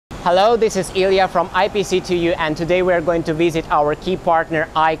Hello, this is Ilya from IPC2U, and today we are going to visit our key partner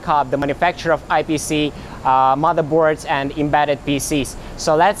ICOP, the manufacturer of IPC motherboards and embedded PCs.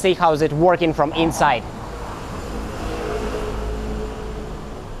 So let's see how is it working from inside.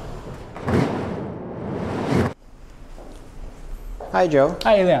 Hi Joe.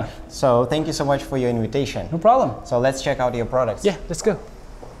 Hi Ilya. So thank you so much for your invitation. No problem. So let's check out your products. Yeah, let's go.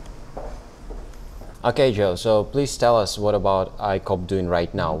 Okay, Joe, so please tell us what about ICOP doing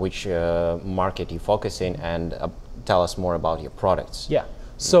right now, which market you focus in, and tell us more about your products. Yeah,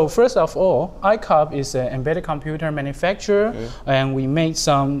 so first of all, ICOP is an embedded computer manufacturer, and we make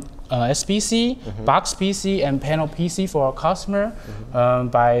some SPC, box PC, and panel PC for our customer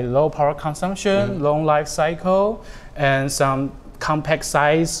by low power consumption, long life cycle, and some compact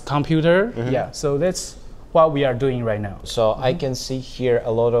size computer. Yeah, so that's what we are doing right now. So I can see here a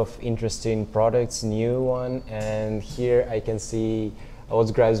lot of interesting products, new one, and here I can see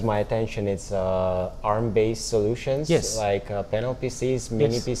what grabs my attention. It's ARM-based solutions, like panel PCs,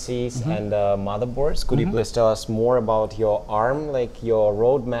 mini PCs, and motherboards. Could you please tell us more about your ARM, like your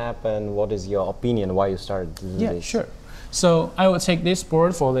roadmap, and what is your opinion, why you started to do this? Yeah, sure. So I will take this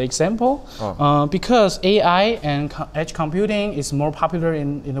board for the example. Because AI and edge computing is more popular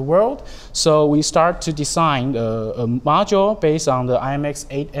in the world, so we start to design a module based on the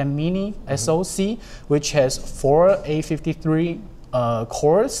IMX8M Mini SoC, which has 4 A53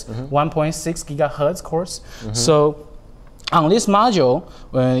 cores, 1.6 gigahertz cores. So on this module,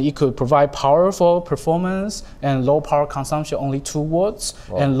 it could provide powerful performance and low power consumption, only 2 watts,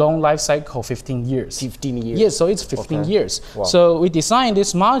 and long life cycle 15 years. 15 years? Yes, so it's 15 years. So we designed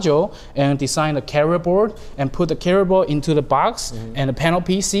this module and designed a carrier board and put the carrier board into the box and a panel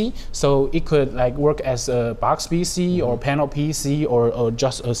PC, so it could like work as a box PC or panel PC or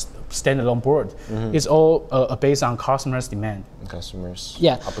just a standalone board. It's all based on customers' demand. Customers'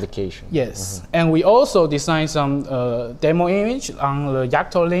 application. Yes, and we also designed some demo image on the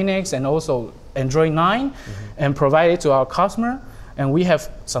Yocto Linux and also Android 9 and provide it to our customer. And we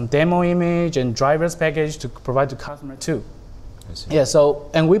have some demo image and drivers package to provide to customer too. Yeah, so,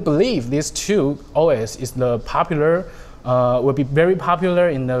 and we believe these two OS is the popular, will be very popular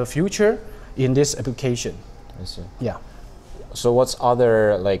in the future in this application. I see. Yeah. So what's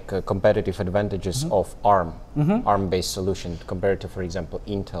other like competitive advantages of ARM, ARM-based solution compared to, for example,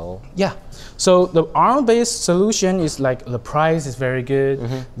 Intel? Yeah, so the ARM-based solution is like the price is very good,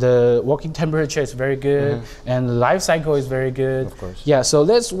 the working temperature is very good, and the life cycle is very good. Of course. Yeah, so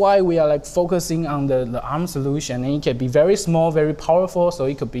that's why we are like focusing on the ARM solution, and it can be very small, very powerful. So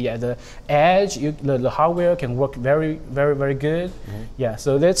it could be at the edge. The hardware can work very, very, very good. Yeah,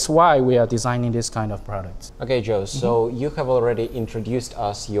 so that's why we are designing this kind of products. Okay, Joe. So you have already introduced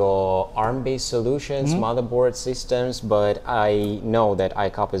us your ARM-based solutions, motherboard systems, but I know that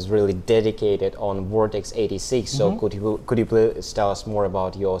ICOP is really dedicated on Vortex86. So could you please tell us more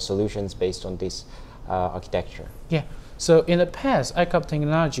about your solutions based on this architecture? Yeah. So in the past, ICOP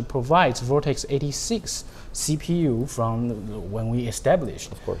technology provides Vortex86 CPU from when we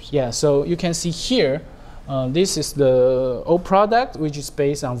established. Of course. Yeah. So you can see here. This is the old product, which is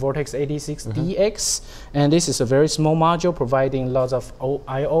based on Vortex86DX, and this is a very small module providing lots of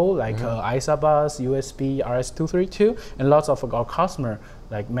I/O like ISA bus, USB, RS-232, and lots of our customer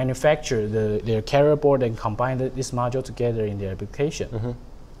like manufacture their carrier board and combine this module together in their application.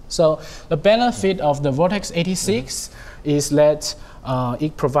 So the benefit of the Vortex86 is that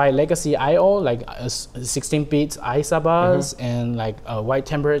it provides legacy I/O like 16-bit ISA bus and like a wide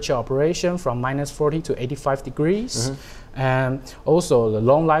temperature operation from -40 to 85 degrees. And also the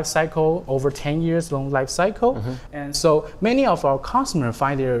long life cycle, over 10 years long life cycle. And so many of our customers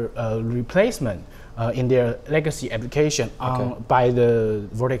find their replacement in their legacy application by the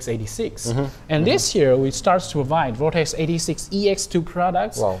Vortex86. And this year we start to provide Vortex86 EX2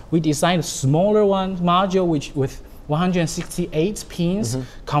 products. We designed a smaller one module with 168 pins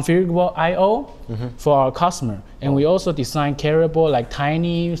configurable I/O for our customer. And we also designed carrier board like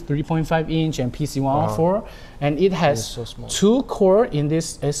tiny 3.5 inch and PC104. And it has 2 core in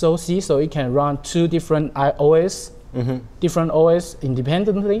this SoC, so it can run 2 different OS, different OS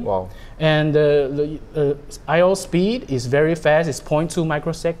independently. And the I/O speed is very fast, it's 0.2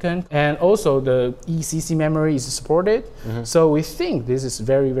 microsecond. And also the ECC memory is supported. So we think this is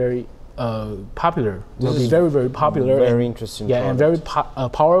very, very popular. This is very, very popular. Very interesting. Yeah, and very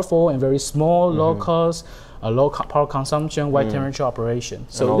powerful and very small, low cost, low power consumption, wide temperature operation.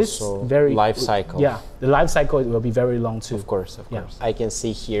 So and this very life cycle. Yeah, the life cycle will be very long too. Of course, of course. I can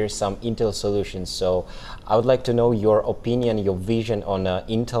see here some Intel solutions. So I would like to know your opinion, your vision on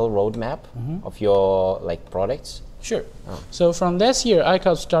Intel roadmap of your products. Sure. So from this year,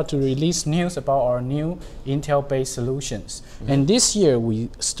 ICOP start to release news about our new Intel-based solutions. And this year, we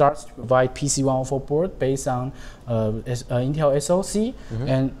start to provide PC104 board based on Intel SoC.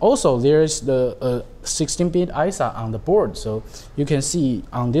 And also, there's the 16-bit ISA on the board. So you can see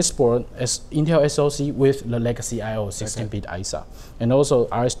on this board as Intel SoC with the legacy I/O 16-bit ISA. And also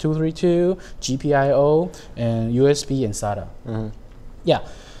RS-232, GPIO, and USB and SATA. Yeah.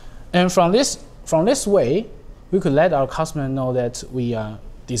 And from this way, we could let our customer know that we are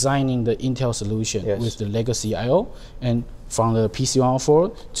designing the Intel solution with the legacy I/O, and from the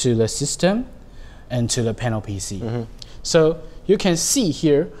PC104 to the system and to the panel PC. So you can see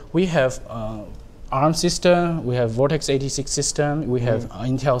here we have ARM system, we have Vortex86 system, we have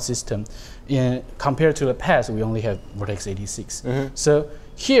Intel system. Compared to the past, we only have Vortex86. So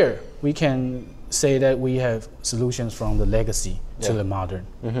here we can say that we have solutions from the legacy to the modern.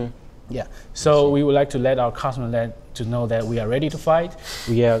 Yeah, so we would like to let our customer know that we are ready to fight.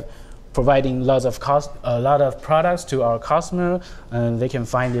 We are providing a lot of products to our customer, and they can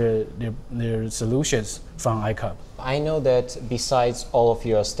find their solutions from ICOP. I know that besides all of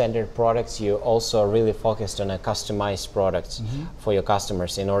your standard products, you also really focused on a customized products for your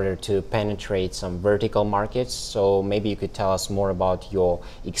customers in order to penetrate some vertical markets. So maybe you could tell us more about your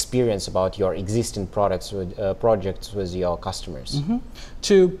experience about your existing products with projects with your customers.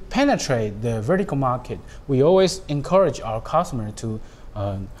 To penetrate the vertical market, we always encourage our customer to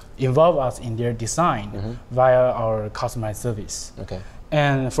involve us in their design via our customized service.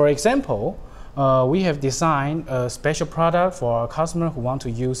 And for example, we have designed a special product for our customer who want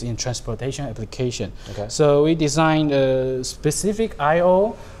to use in transportation application. So we designed a specific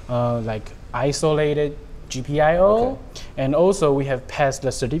I/O, like isolated GPIO, and also we have passed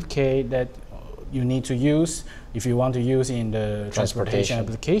the certificate that you need to use if you want to use in the transportation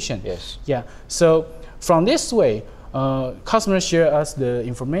application. Yeah. So from this way, customers share us the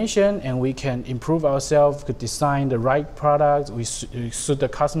information, and we can improve ourselves to design the right product. We suit the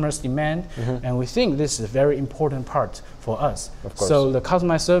customer's demand, and we think this is a very important part for us. So the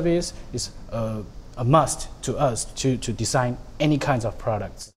customized service is a must to us to design any kinds of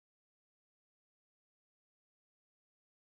products.